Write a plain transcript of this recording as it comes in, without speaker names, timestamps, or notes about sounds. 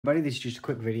Buddy, this is just a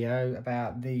quick video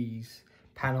about these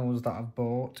panels that I've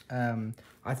bought.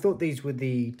 I thought these were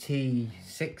the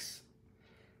T6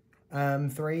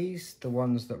 3s, the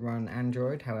ones that run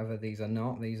Android. However, these are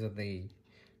not. These are the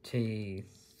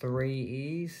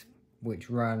T3Es, which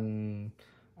run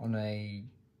on a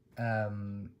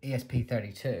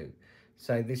ESP32.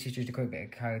 So this is just a quick bit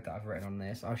of code that I've written on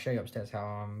this. I'll show you upstairs how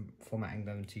I'm formatting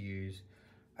them to use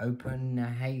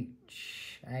OpenHASP,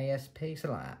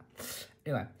 something like that.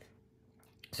 Anyway,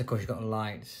 so of course you've got the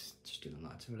lights, just do the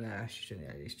lights over there, just do the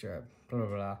LED strip, blah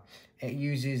blah blah. It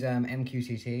uses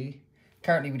MQTT.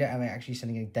 Currently we don't have it actually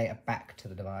sending any data back to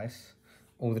the device.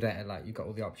 All the data, like you've got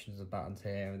all the options of buttons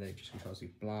here, and then it just controls these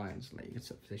blinds, like you can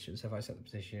set the position. So if I set the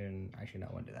position, actually no,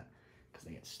 I won't do that, because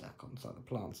they get stuck on the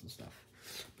plants and stuff.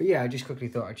 But yeah, I just quickly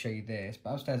thought I'd show you this.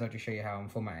 But upstairs I'll just show you how I'm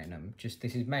formatting them. Just,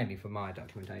 this is mainly for my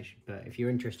documentation, but if you're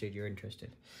interested, you're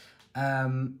interested.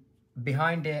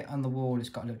 Behind it on the wall, it's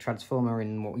got a little transformer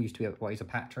in what used to be what is a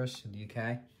Patras in the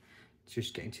UK. It's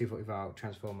just getting 240-volt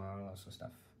transformer and all that sort of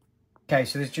stuff. Okay,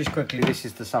 so this just quickly, this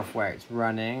is the software it's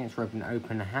running. It's running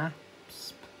OpenHASP,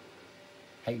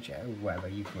 whatever,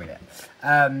 you can read it.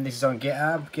 This is on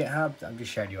GitHub. I'm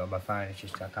just showing you on my phone. It's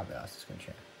just, I can't be asked to screen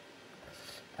share.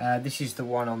 This is the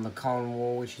one on the column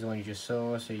wall, which is the one you just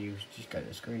saw. So you just go to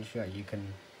the screenshot. You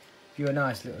can view a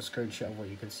nice little screenshot of what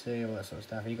you can see, all that sort of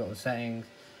stuff. And you've got the settings.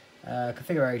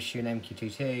 Configuration,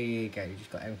 MQTT, you just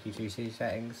got MQTT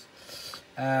settings.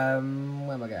 Where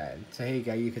am I going? So here you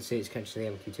go, you can see it's connected to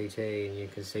the MQTT, and you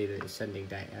can see that it's sending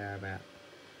data about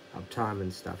uptime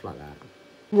and stuff like that.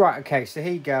 Right, okay, so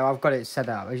here you go, I've got it set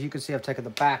up. As you can see, I've taken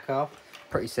the back off.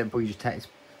 Pretty simple, you just take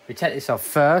this off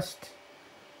first,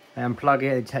 and unplug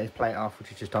it, and take this plate off,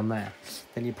 which is just on there.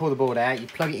 Then you pull the board out, you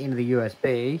plug it into the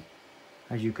USB,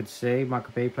 as you can see,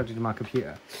 micro B plugged into my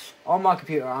computer. On my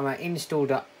computer, I'm at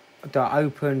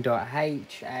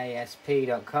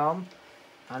install.open.hasp.com,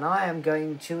 and I am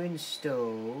going to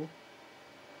install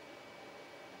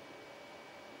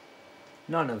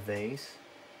none of these.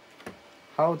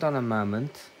 Hold on a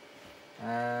moment.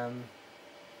 I'm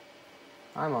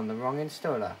on the wrong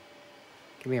installer.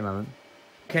 Give me a moment.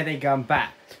 Okay, there you go, I'm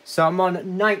back. So I'm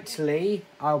on Nightly.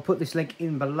 I'll put this link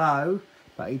in below.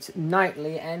 But it's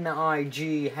Nightly,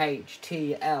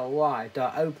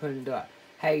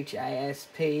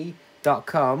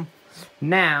 nightly.open.hasp.com.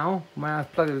 Now, when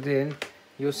I've plugged it in,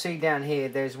 you'll see down here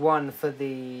there's one for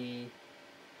the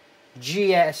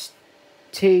GS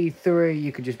T3E.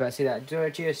 You can just about see that. GS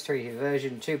T3E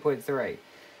version 2.3.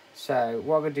 So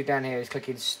what I'm going to do down here is click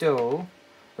install.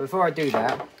 But before I do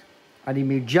that, I need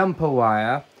my jumper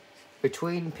wire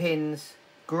between pins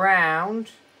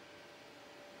ground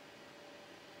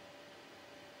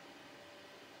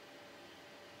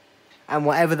and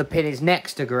whatever the pin is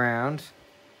next to ground.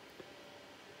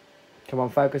 Come on,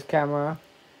 focus camera.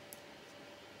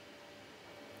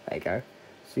 There you go.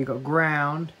 So you've got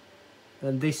ground,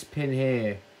 and this pin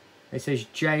here. It says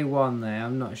J1 there.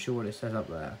 I'm not sure what it says up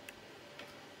there.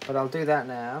 But I'll do that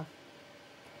now.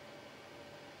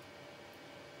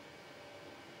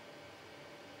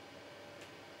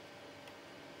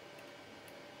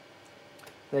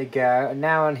 There you go. And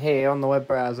now on here, on the web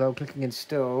browser, I'm clicking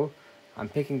install. I'm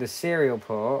picking the serial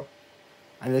port,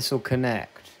 and this will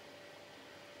connect.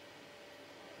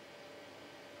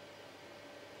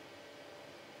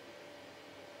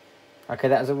 Okay,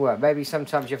 that doesn't work. Maybe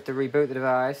sometimes you have to reboot the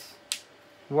device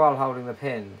while holding the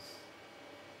pins.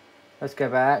 Let's go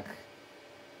back.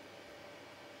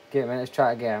 Give it a minute, let's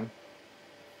try it again.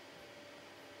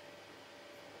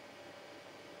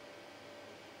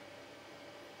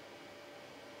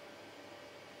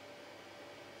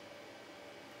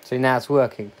 So now it's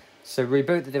working. So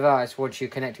reboot the device once you're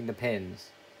connecting the pins.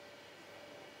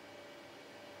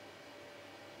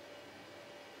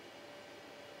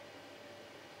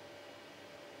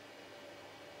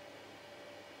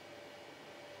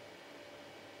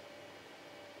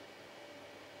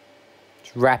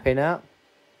 It's wrapping up.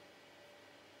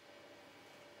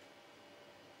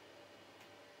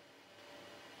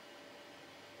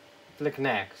 Click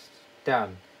next.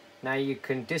 Done. Now you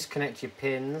can disconnect your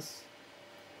pins.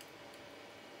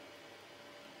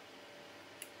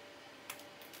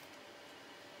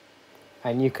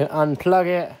 And you can unplug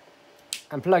it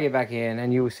and plug it back in,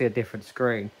 and you will see a different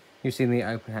screen. You'll see the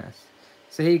OpenHASP.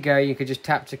 So here you go, you could just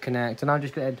tap to connect, and I'm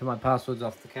just going to enter my passwords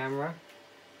off the camera.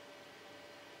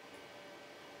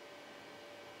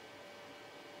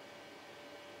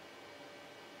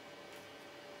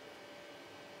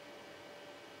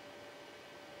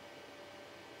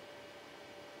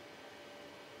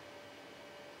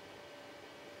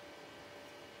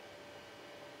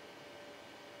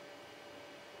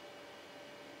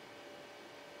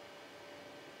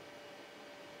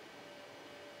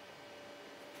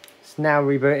 It's now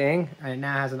rebooting, and it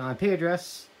now has an IP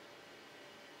address.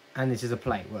 And this is a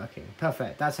plate working.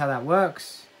 Perfect. That's how that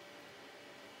works.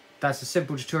 That's a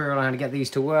simple tutorial on how to get these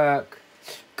to work.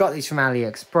 Got these from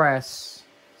AliExpress.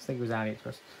 I think it was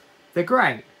AliExpress. They're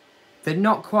great. They're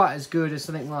not quite as good as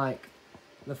something like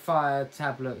the Fire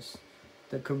tablets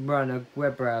that can run a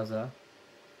web browser.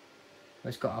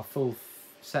 It's got a full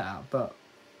setup, but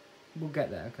we'll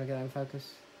get there. Can I get that in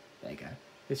focus? There you go.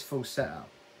 This full setup.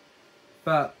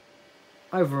 But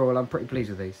overall, I'm pretty pleased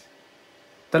with these.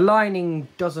 The lining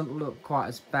doesn't look quite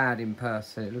as bad in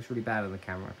person. It looks really bad on the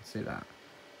camera. I can see that.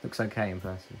 Looks okay in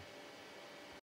person.